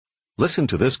Listen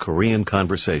to this Korean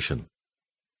conversation.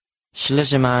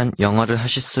 실례지만 영어를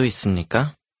하실 수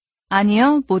있습니까?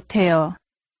 아니요, 못해요.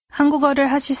 한국어를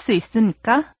하실 수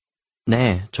있습니까?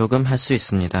 네, 조금 할 수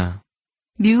있습니다.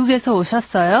 미국에서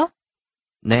오셨어요?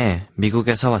 네,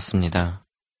 미국에서 왔습니다.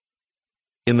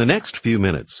 In the next few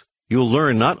minutes, you'll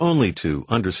learn not only to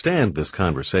understand this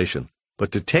conversation,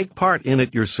 but to take part in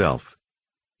it yourself.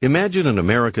 Imagine an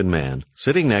American man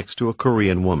sitting next to a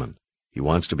Korean woman. He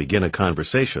wants to begin a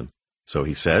conversation, so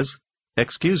he says,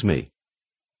 "Excuse me."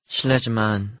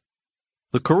 실례지만,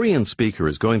 The Korean speaker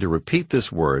is going to repeat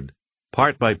this word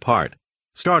part by part,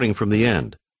 starting from the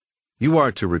end. You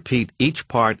are to repeat each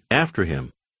part after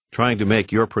him, trying to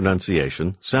make your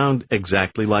pronunciation sound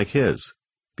exactly like his.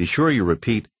 Be sure you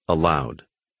repeat aloud.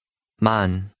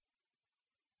 만,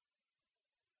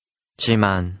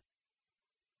 지만,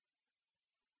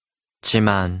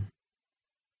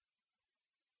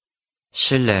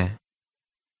 실례,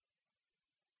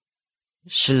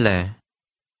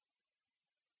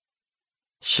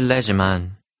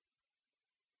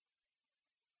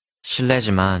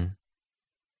 실례지만,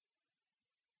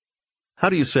 How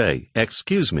do you say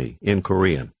 "excuse me" in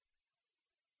Korean?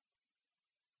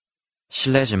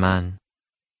 실례지만,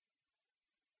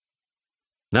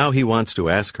 Now he wants to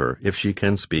ask her if she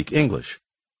can speak English.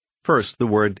 First, the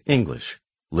word English.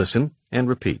 Listen and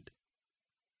repeat.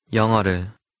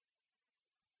 영어를,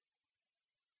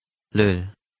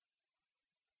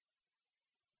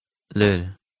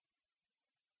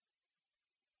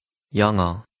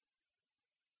 영어,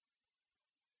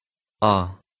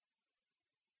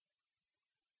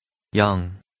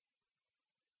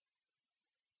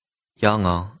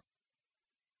 영어,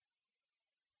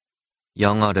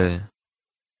 영어를,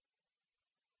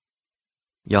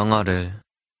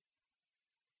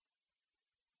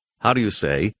 How do you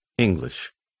say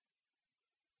English?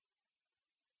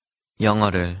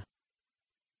 영어를,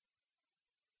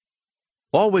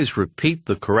 Always repeat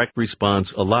the correct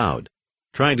response aloud,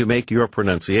 trying to make your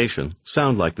pronunciation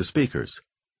sound like the speaker's.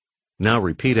 Now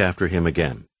repeat after him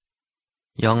again.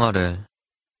 영어를,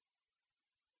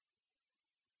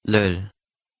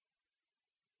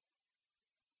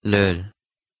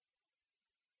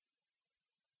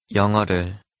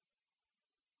 영어를,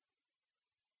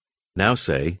 Now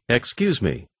say, "Excuse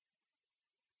me."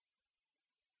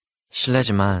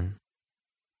 실례지만,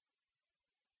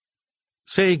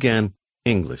 Say again,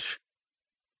 English.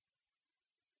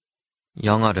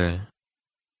 영어를,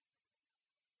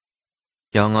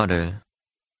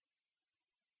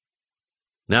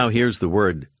 Now here's the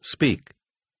word speak.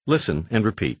 Listen and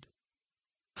repeat.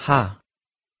 하,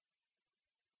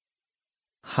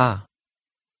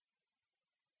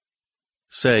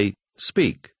 Say,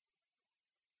 speak.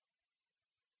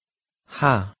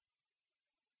 하,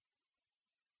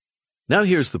 Now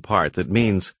here's the part that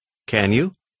means, can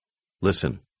you?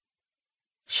 Listen.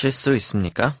 쉴 수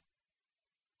있습니까?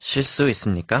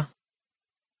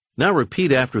 Now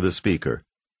repeat after the speaker,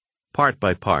 part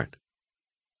by part.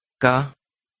 까,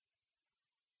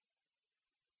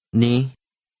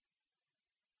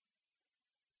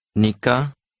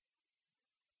 니까,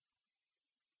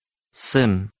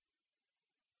 씁니까?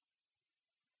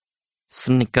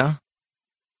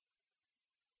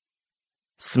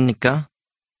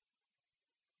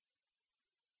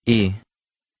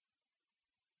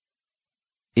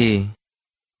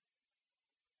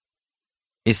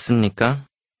 있습니까?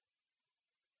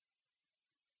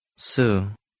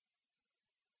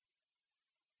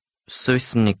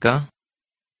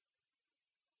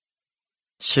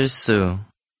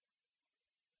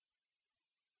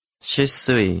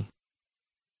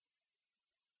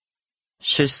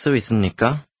 수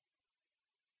있습니까?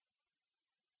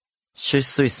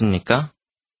 실수 있습니까?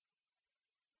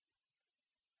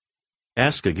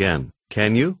 Ask again,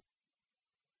 can you?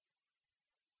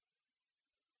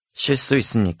 실수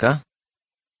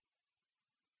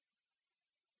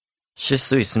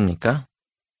있습니까?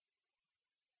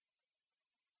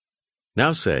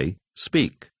 Now say,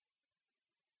 speak.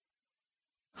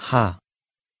 하,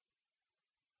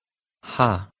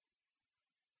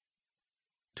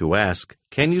 To ask,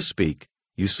 can you speak?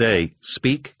 You say,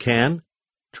 speak can?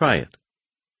 Try it.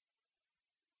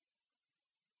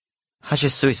 하실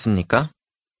수 있습니까?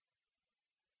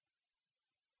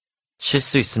 쉴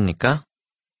수 있습니까?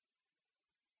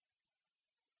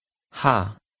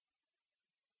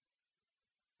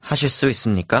 하실 수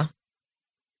있습니까?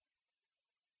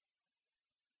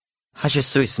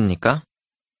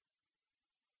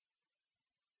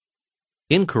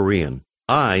 In Korean,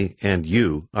 I and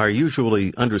you are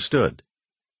usually understood.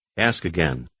 Ask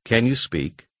again, can you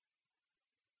speak?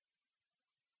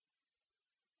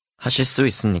 하실 수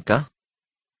있습니까?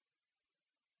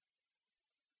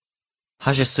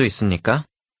 하실 수 있습니까?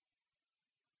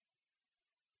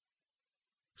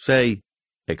 Say,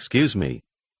 excuse me.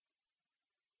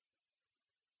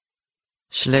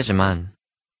 실례지만,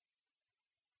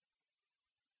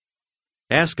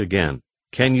 Ask again,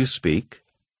 can you speak?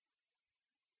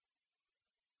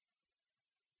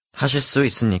 하실 수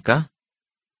있습니까?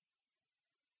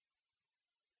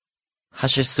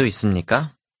 하실 수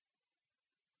있습니까?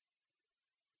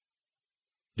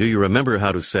 Do you remember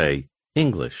how to say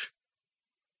English?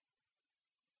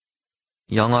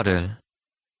 영어를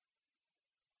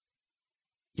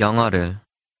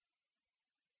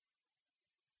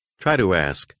Try to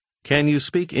ask, can you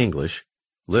speak English?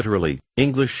 Literally,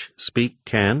 English speak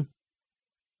can?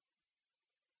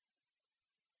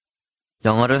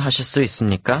 영어를 하실 수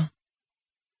있습니까?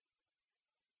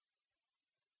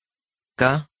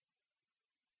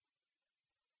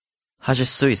 하실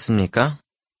수 있습니까?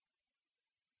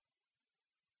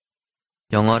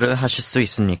 영어를 하실 수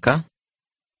있습니까?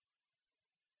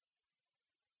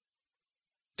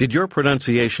 Did your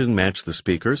pronunciation match the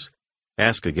speaker's?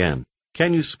 Ask again,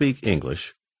 can you speak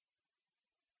English?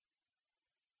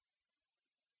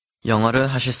 영어를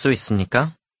하실 수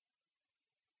있습니까?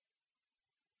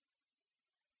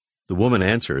 The woman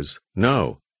answers,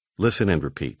 no. Listen and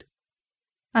repeat.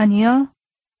 아니요.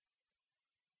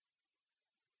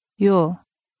 요.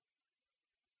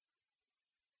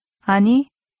 아니.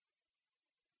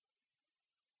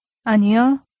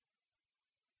 아니요.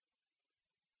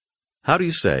 How do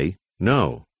you say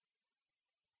no?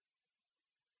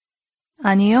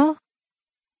 아니요.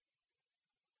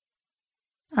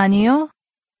 아니요.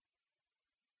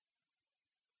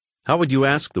 How would you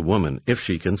ask the woman if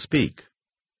she can speak?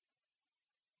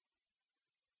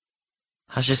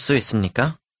 하실 수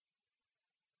있습니까?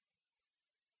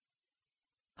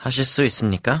 하실 수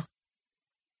있습니까?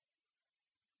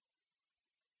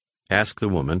 Ask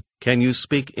the woman, can you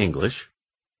speak English?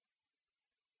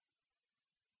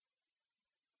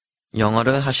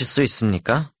 영어를 하실 수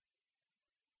있습니까?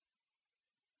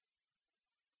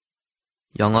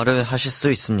 영어를 하실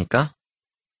수 있습니까?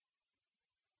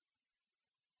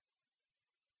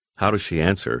 How does she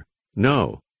answer?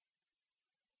 No.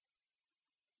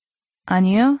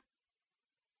 아니요.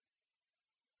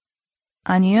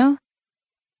 아니요.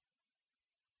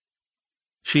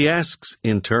 She asks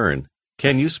in turn,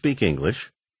 can you speak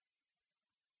English?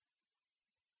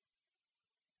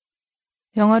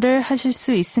 영어를 하실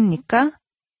수 있습니까?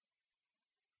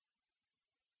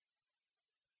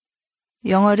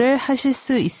 영어를 하실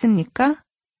수 있습니까?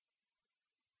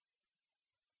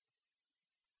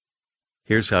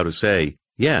 Here's how to say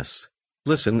yes.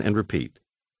 Listen and repeat.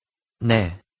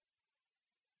 네.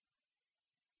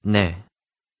 네.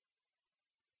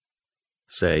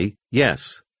 Say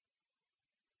yes.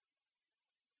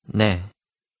 네.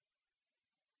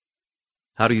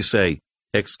 How do you say,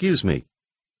 excuse me?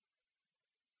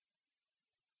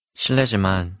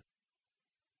 실례지만,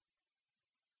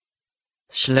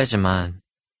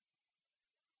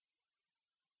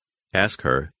 Ask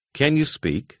her, can you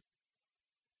speak?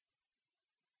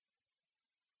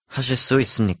 하실 수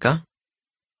있습니까?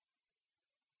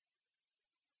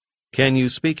 Can you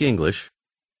speak English?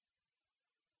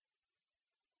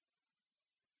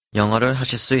 영어를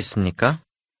하실 수 있습니까?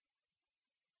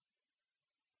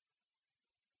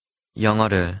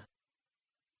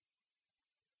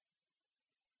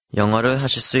 영어를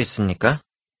하실 수 있습니까?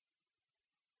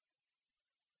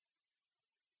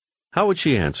 How would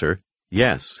she answer?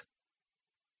 Yes.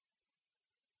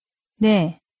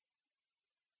 네.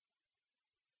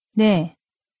 네.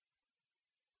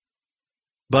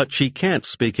 But she can't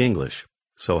speak English.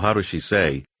 So how does she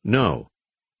say no?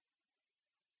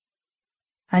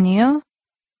 아니요.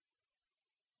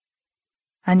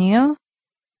 아니요.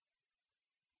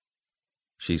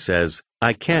 She says,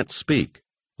 I can't speak.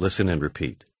 Listen and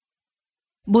repeat.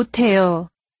 못해요.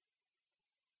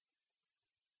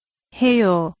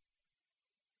 해요.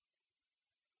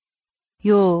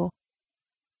 요.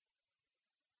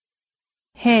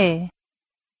 해.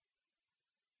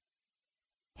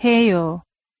 해요.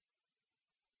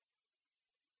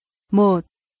 못.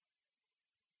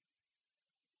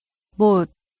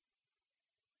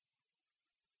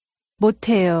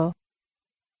 못해요.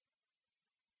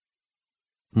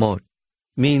 못,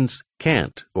 Means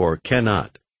can't or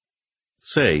cannot.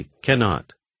 Say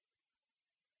cannot.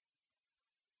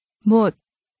 못.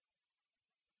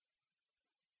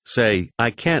 Say,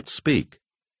 I can't speak.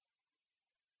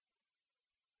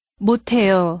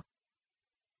 못해요.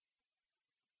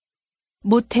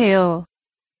 못해요.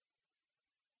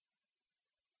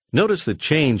 Notice the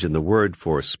change in the word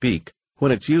for speak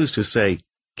when it's used to say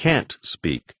can't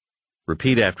speak.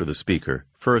 Repeat after the speaker.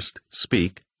 First,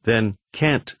 speak, then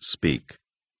can't speak.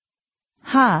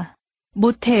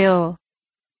 못해요.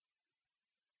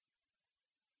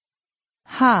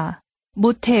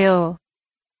 못해요.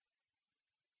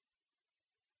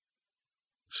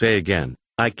 Say again,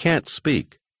 I can't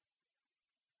speak.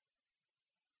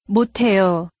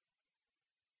 못해요.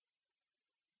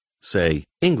 Say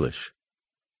English.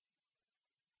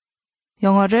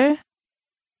 영어를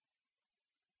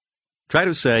Try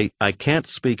to say, I can't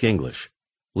speak English.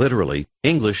 Literally,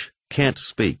 English can't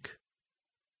speak.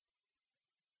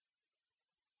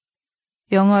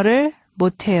 영어를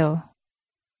못해요.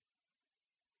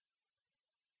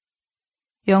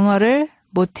 영어를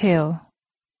못해요.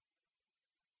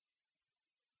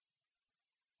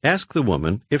 Ask the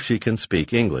woman if she can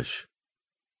speak English.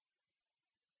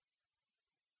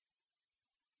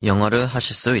 영어를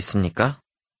하실 수 있습니까?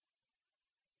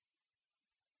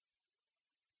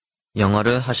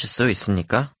 영어를 하실 수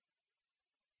있습니까?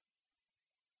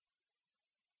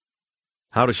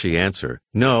 How does she answer?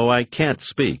 No, I can't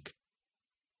speak.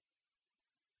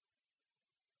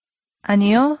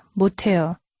 아니요,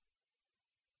 못해요.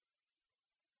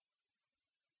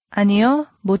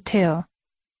 아니요, 못해요.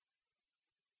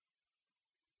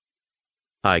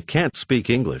 I can't speak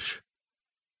English.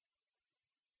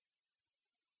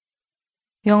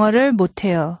 영어를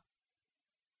못해요.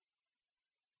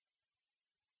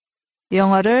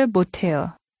 영어를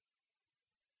못해요.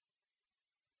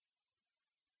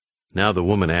 Now the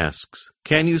woman asks,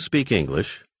 Can you speak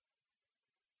English?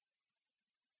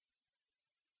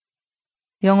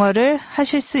 영어를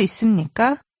하실 수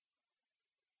있습니까?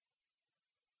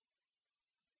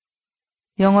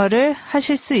 영어를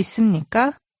하실 수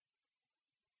있습니까?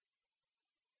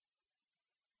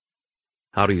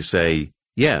 How do you say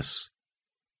yes?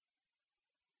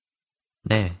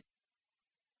 네,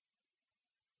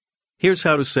 Here's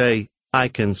how to say, I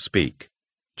can speak.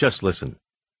 Just listen.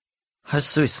 할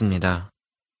수 있습니다.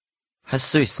 할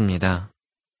수 있습니다.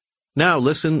 Now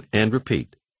listen and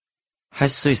repeat. 할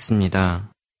수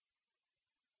있습니다.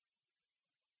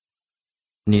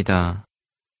 니다,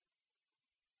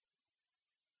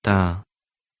 다,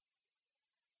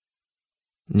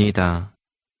 니다,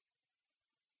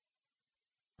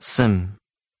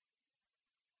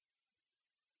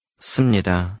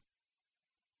 씁니다.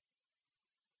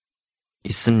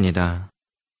 있습니다.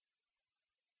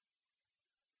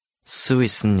 수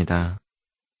있습니다.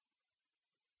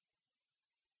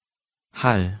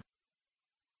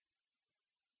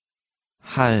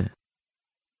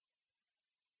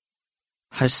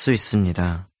 할 수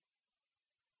있습니다.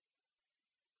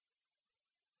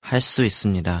 할 수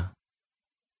있습니다.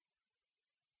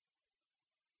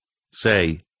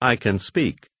 Say, I can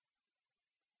speak.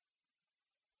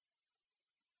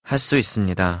 할 수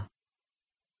있습니다.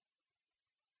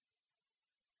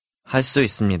 할 수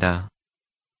있습니다.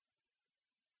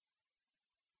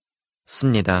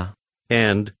 씁니다.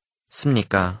 And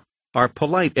씁니까? are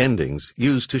polite endings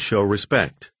used to show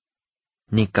respect.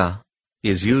 니까,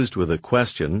 Is used with a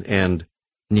question and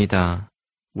니다,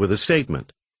 with a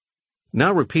statement.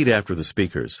 Now repeat after the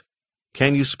speakers.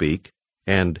 Can you speak?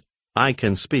 And I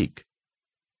can speak.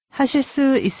 하실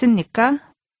수 있습니까?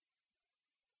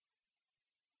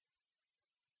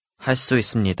 할 수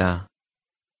있습니다.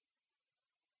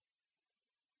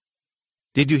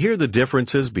 Did you hear the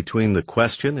differences between the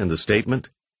question and the statement?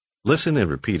 Listen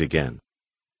and repeat again.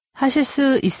 하실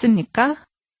수 있습니까?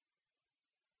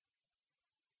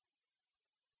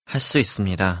 할 수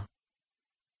있습니다.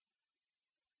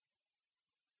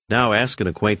 Now ask an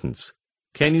acquaintance.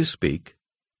 Can you speak?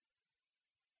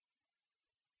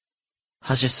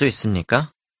 하실 수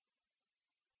있습니까?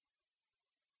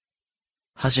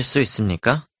 하실 수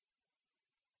있습니까?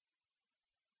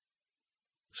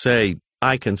 Say,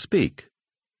 I can speak.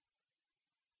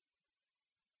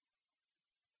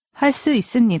 할 수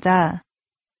있습니다.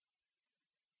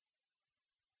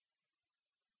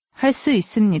 할 수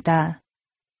있습니다.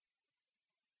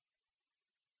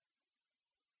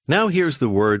 Now here's the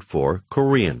word for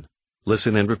Korean.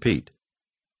 Listen and repeat.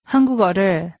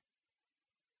 한국어를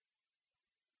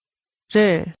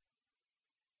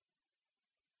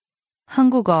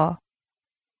한국어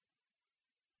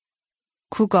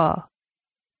국어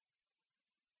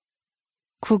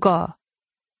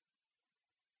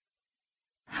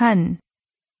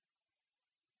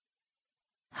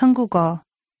한국어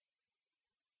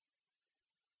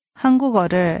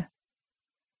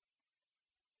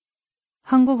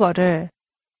한국어를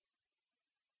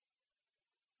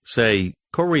Say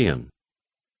Korean.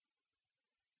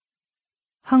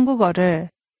 한국어를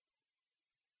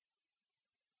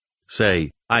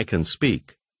Say, I can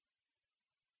speak.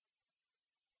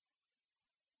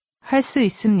 할 수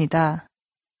있습니다.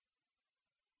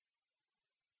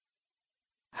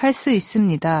 할 수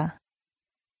있습니다.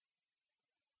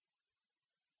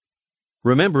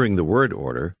 Remembering the word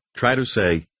order, try to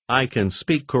say, I can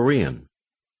speak Korean.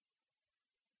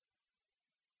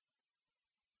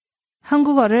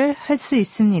 한국어를 할 수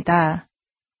있습니다.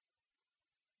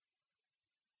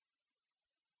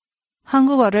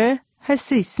 한국어를 할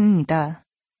수 있습니다.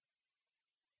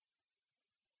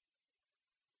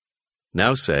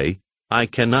 Now say, I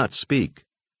cannot speak.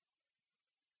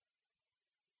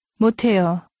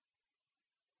 못해요.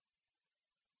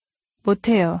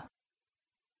 못해요.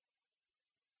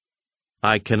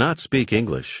 I cannot speak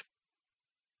English.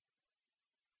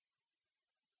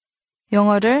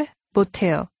 영어를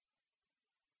못해요.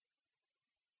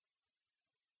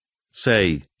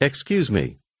 Say, excuse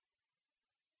me.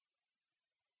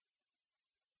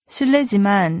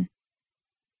 실례지만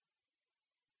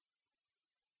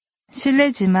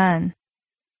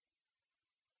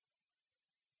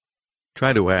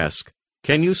Try to ask,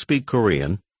 can you speak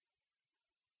Korean?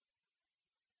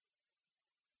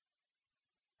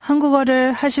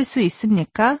 한국어를 하실 수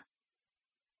있습니까?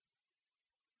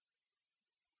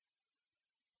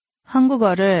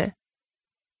 한국어를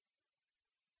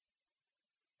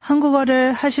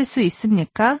하실 수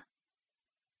있습니까?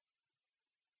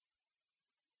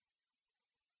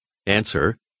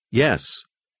 Answer, yes.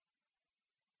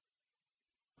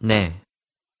 네.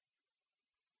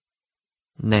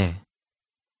 네.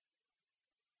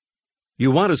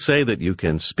 You want to say that you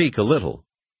can speak a little.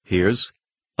 Here's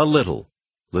a little.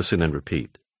 Listen and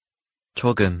repeat.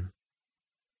 조금.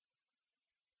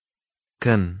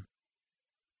 금.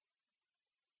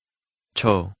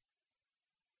 조.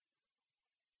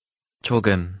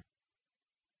 조금.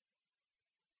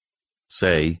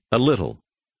 Say, a little.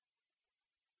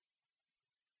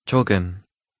 조금.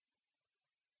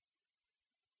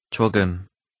 조금.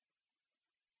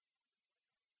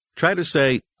 Try to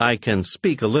say, I can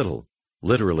speak a little.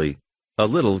 Literally, a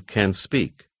little can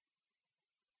speak.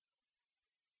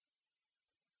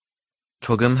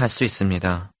 조금 할 수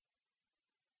있습니다.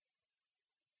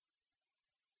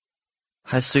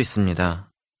 할 수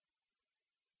있습니다.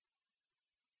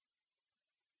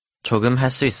 조금 할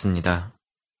수 있습니다.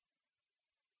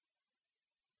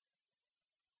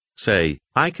 Say,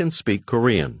 I can speak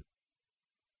Korean.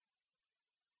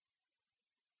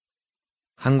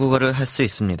 한국어를 할 수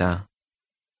있습니다.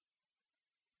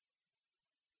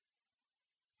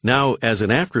 Now, as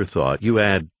an afterthought, you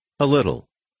add a little.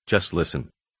 Just listen.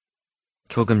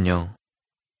 조금요.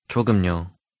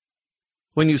 조금요.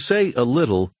 When you say a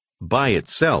little by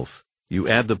itself, you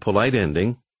add the polite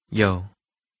ending. 요.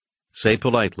 Say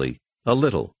politely, a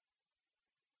little.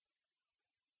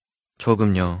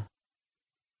 조금요.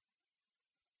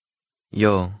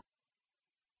 요.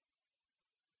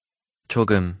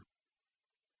 조금.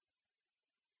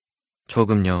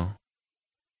 조금요.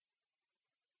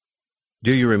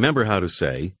 Do you remember how to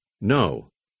say no?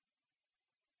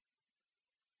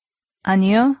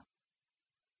 아니요.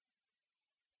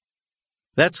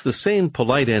 That's the same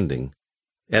polite ending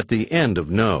at the end of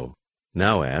no.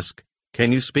 Now ask,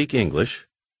 can you speak English?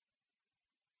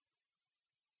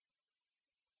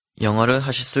 영어를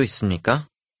하실 수 있습니까?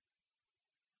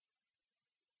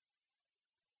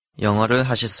 영어를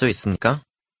하실 수 있습니까?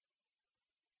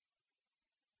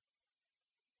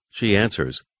 She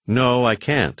answers, no, I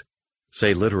can't.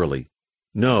 Say literally,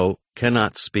 no,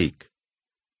 cannot speak.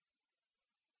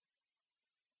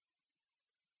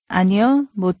 아니요,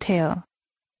 못해요.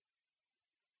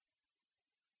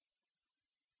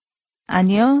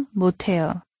 아니요,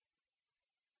 못해요.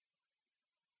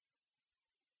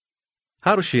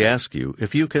 How does she ask you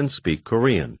if you can speak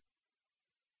Korean?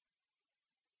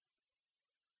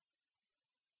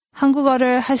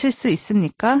 한국어를 하실 수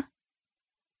있습니까?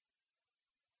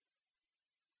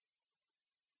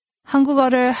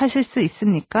 한국어를 하실 수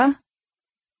있습니까?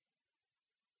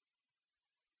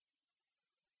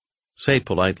 Say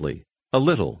politely, a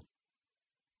little.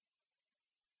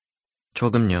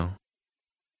 조금요.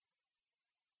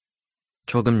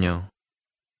 조금요.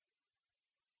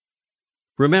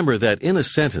 Remember that in a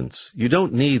sentence, you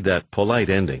don't need that polite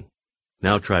ending.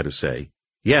 Now try to say,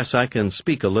 yes, I can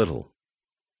speak a little.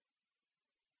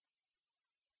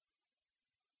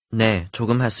 네,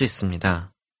 조금 할 수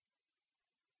있습니다.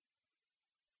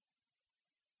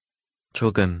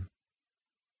 조금.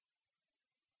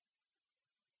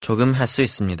 조금 할 수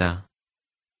있습니다.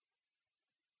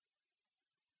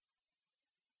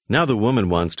 Now the woman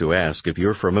wants to ask if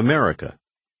you're from America.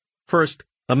 First,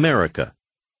 America.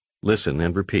 Listen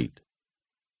and repeat.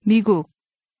 미국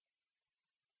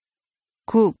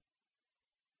국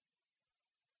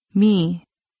미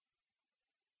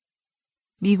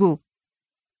미국,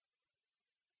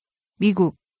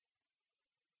 미국,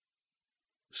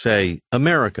 Say,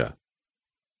 America.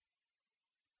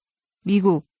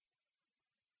 미국,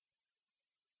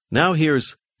 Now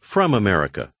here's from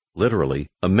America, literally,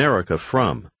 America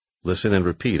from. Listen and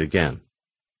repeat again.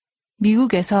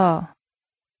 미국에서,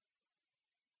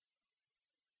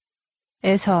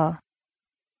 에서,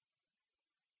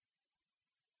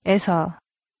 에서,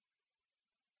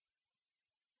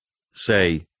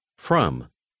 Say, from.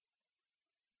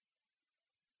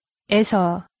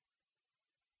 에서,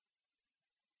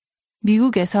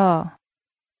 미국에서,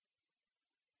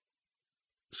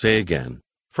 Say again,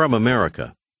 from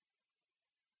America.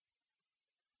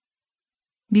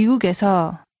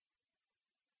 미국에서,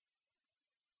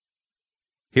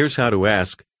 Here's how to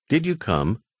ask, did you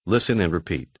come? Listen and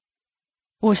repeat.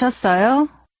 오셨어요?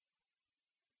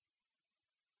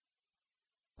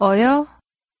 어요?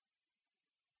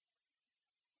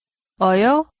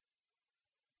 어요?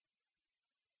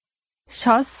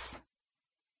 셨?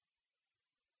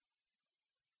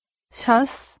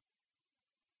 셨?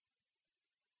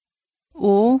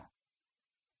 오?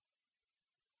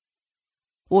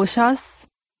 오셨?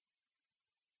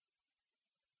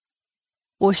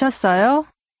 오셨어요?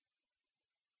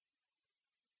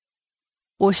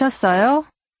 오셨어요?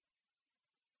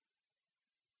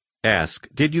 Ask,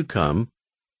 did you come?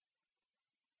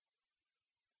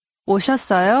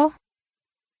 오셨어요?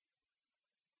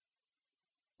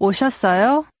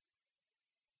 오셨어요?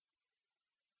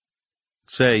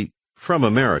 Say, from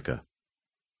America.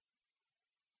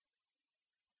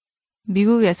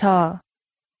 미국에서,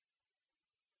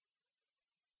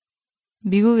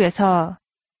 미국에서,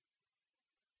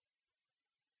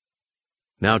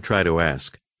 Now try to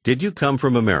ask, did you come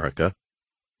from America?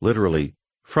 Literally,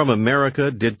 from America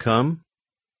did come?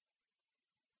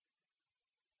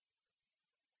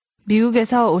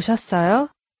 미국에서 오셨어요?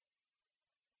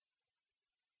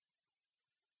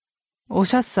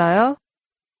 오셨어요?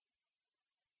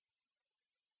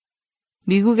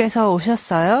 미국에서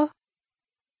오셨어요?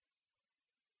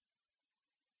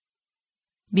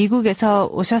 미국에서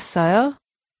오셨어요?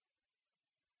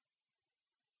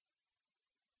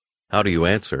 How do you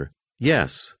answer?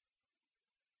 Yes.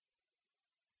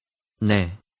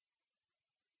 네.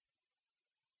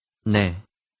 네.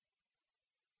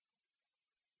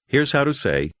 Here's how to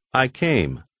say, I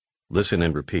came. Listen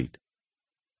and repeat.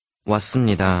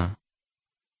 왔습니다.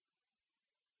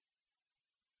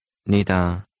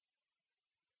 니다.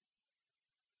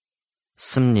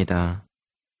 씁니다.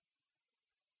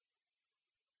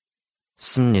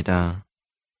 씁니다.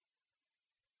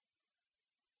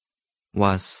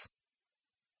 왔.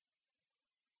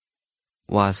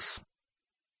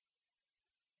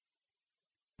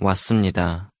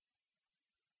 왔습니다.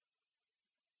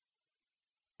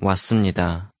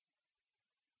 왔습니다.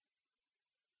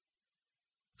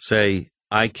 Say,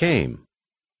 I came.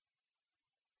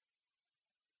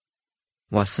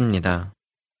 왔습니다.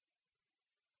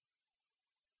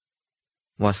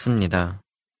 왔습니다.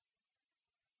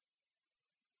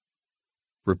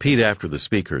 Repeat after the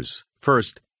speakers.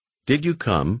 First, did you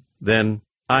come? Then,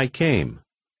 I came.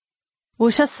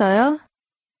 오셨어요?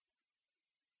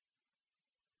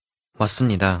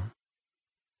 왔습니다.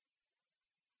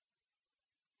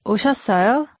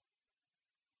 오셨어요?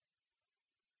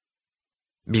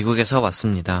 미국에서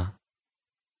왔습니다.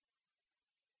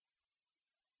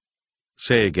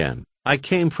 Say again, I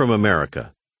came from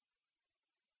America.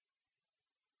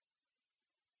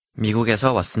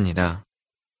 미국에서 왔습니다.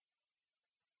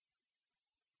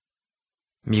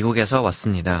 미국에서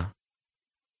왔습니다.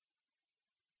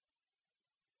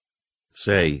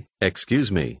 Say,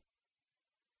 excuse me.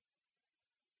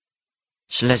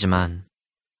 실례지만.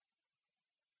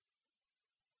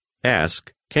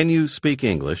 Ask, can you speak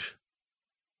English?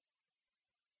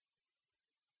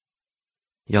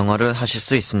 영어를 하실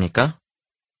수 있습니까?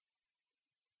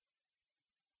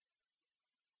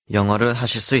 영어를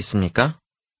하실 수 있습니까?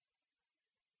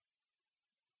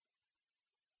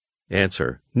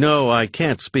 Answer, no, I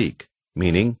can't speak.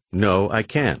 Meaning, no, I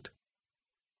can't.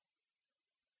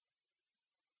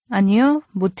 아니요,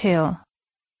 못해요.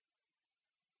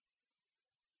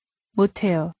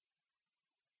 못해요.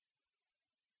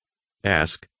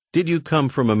 Ask, did you come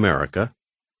from America?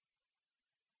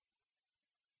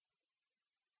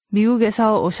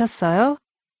 미국에서 오셨어요?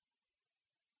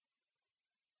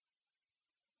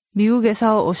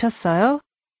 미국에서 오셨어요?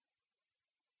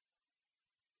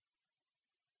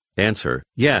 Answer,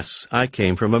 yes, I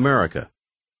came from America.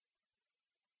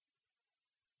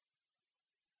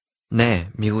 네,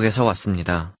 미국에서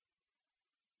왔습니다.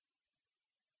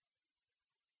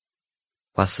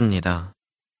 왔습니다.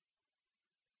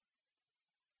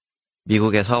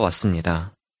 미국에서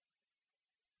왔습니다.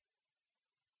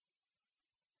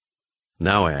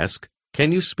 Now ask,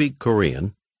 can you speak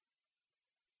Korean?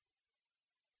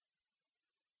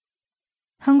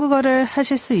 한국어를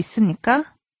하실 수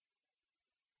있습니까?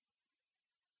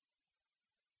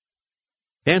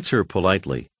 Answer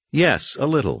politely, yes, a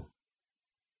little.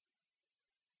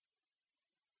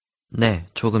 네,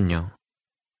 조금요.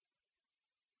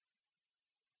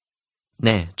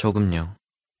 네, 조금요.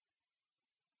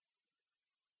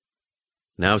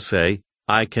 Now say,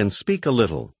 I can speak a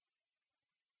little.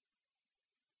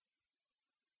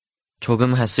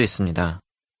 조금 할 수 있습니다.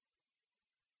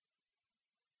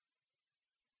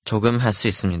 조금 할 수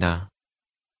있습니다.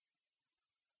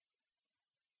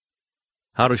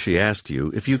 How does she ask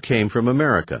you if you came from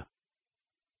America?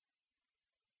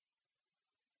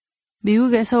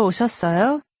 미국에서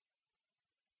오셨어요?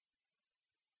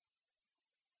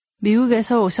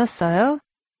 미국에서 오셨어요?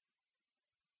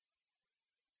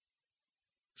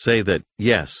 Say that,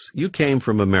 yes, you came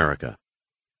from America.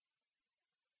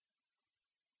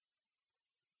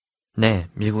 네,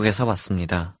 미국에서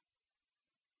왔습니다.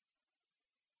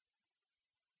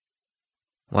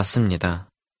 왔습니다.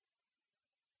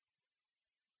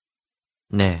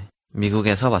 네,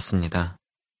 미국에서 왔습니다.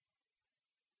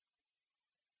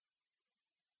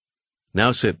 Now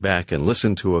sit back and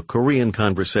listen to a Korean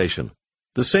conversation,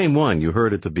 the same one you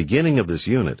heard at the beginning of this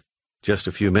unit, just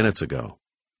a few minutes ago.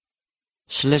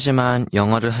 실례지만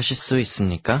영어를 하실 수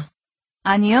있습니까?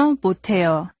 아니요,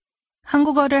 못해요.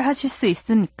 한국어를 하실 수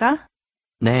있습니까?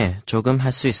 네, 조금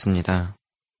할 수 있습니다.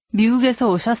 미국에서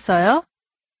오셨어요?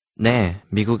 네,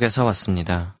 미국에서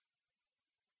왔습니다.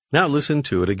 Now listen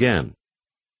to it again.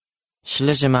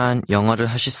 실례지만 영어를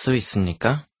하실 수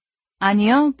있습니까?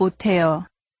 아니요, 못해요.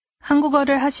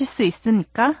 한국어를 하실 수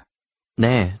있습니까?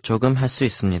 네, 조금 할 수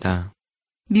있습니다.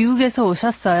 미국에서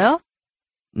오셨어요?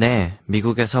 네,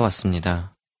 미국에서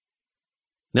왔습니다.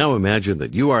 Now imagine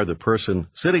that you are the person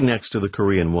sitting next to the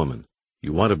Korean woman.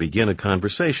 You want to begin a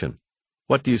conversation.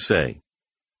 What do you say?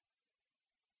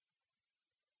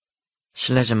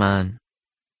 실례지만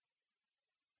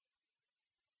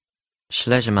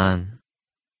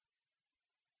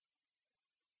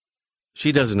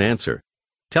She doesn't answer.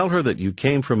 Tell her that you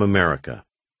came from America.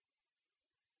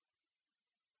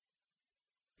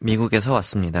 미국에서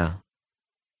왔습니다.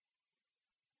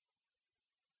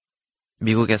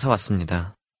 미국에서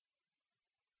왔습니다.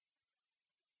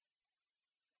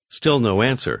 Still no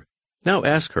answer. Now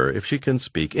ask her if she can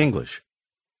speak English.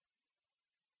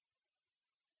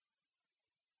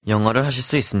 영어를 하실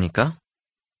수 있습니까?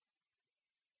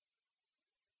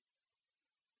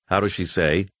 How does she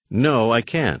say, no, I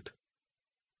can't?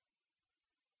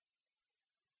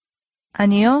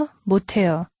 아니요,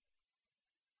 못해요.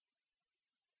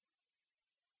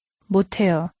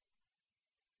 못해요.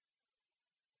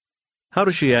 How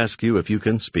does she ask you if you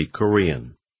can speak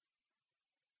Korean?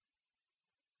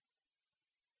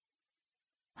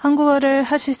 한국어를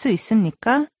하실 수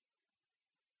있습니까?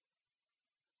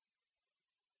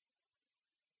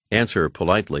 Answer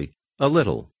politely, a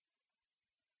little.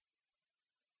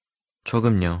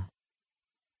 조금요.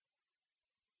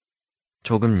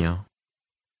 조금요.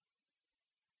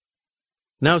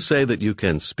 Now say that you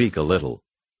can speak a little.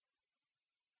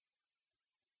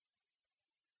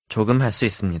 조금 할 수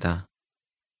있습니다.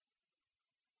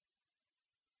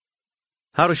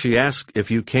 How does she ask if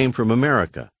you came from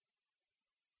America?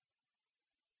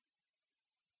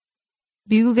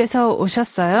 미국에서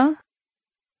오셨어요?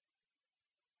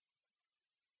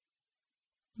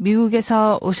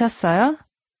 미국에서 오셨어요?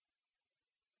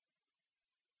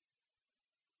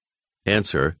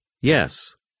 Answer,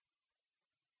 yes.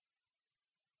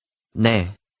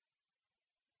 네,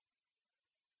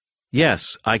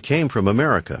 Yes, I came from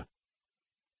America.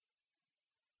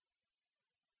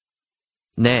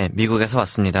 네, 미국에서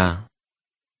왔습니다.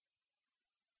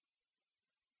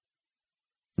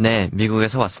 네,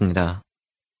 미국에서 왔습니다.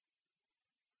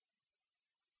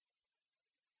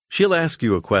 She'll ask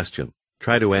you a question.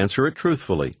 Try to answer it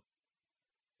truthfully.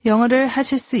 영어를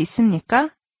하실 수 있습니까?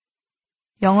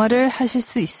 영어를 하실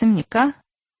수 있습니까?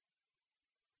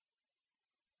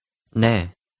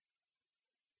 네.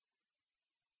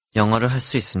 영어를 할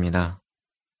수 있습니다.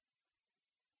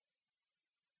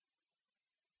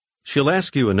 She'll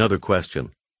ask you another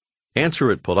question.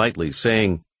 Answer it politely,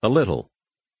 saying, a little.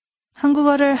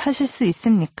 한국어를 하실 수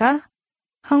있습니까?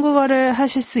 한국어를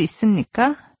하실 수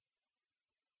있습니까?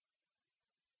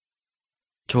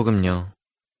 조금요.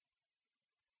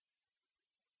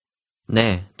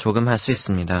 네, 조금 할 수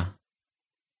있습니다.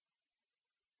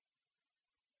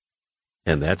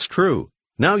 And that's true.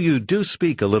 Now you do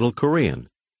speak a little Korean.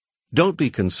 Don't be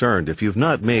concerned if you've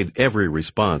not made every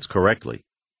response correctly.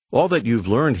 All that you've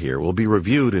learned here will be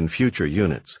reviewed in future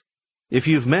units. If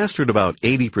you've mastered about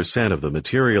 80% of the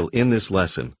material in this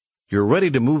lesson, you're ready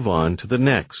to move on to the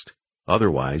next.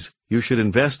 Otherwise, you should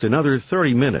invest another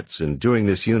 30 minutes in doing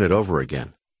this unit over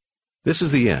again. This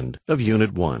is the end of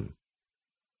Unit 1.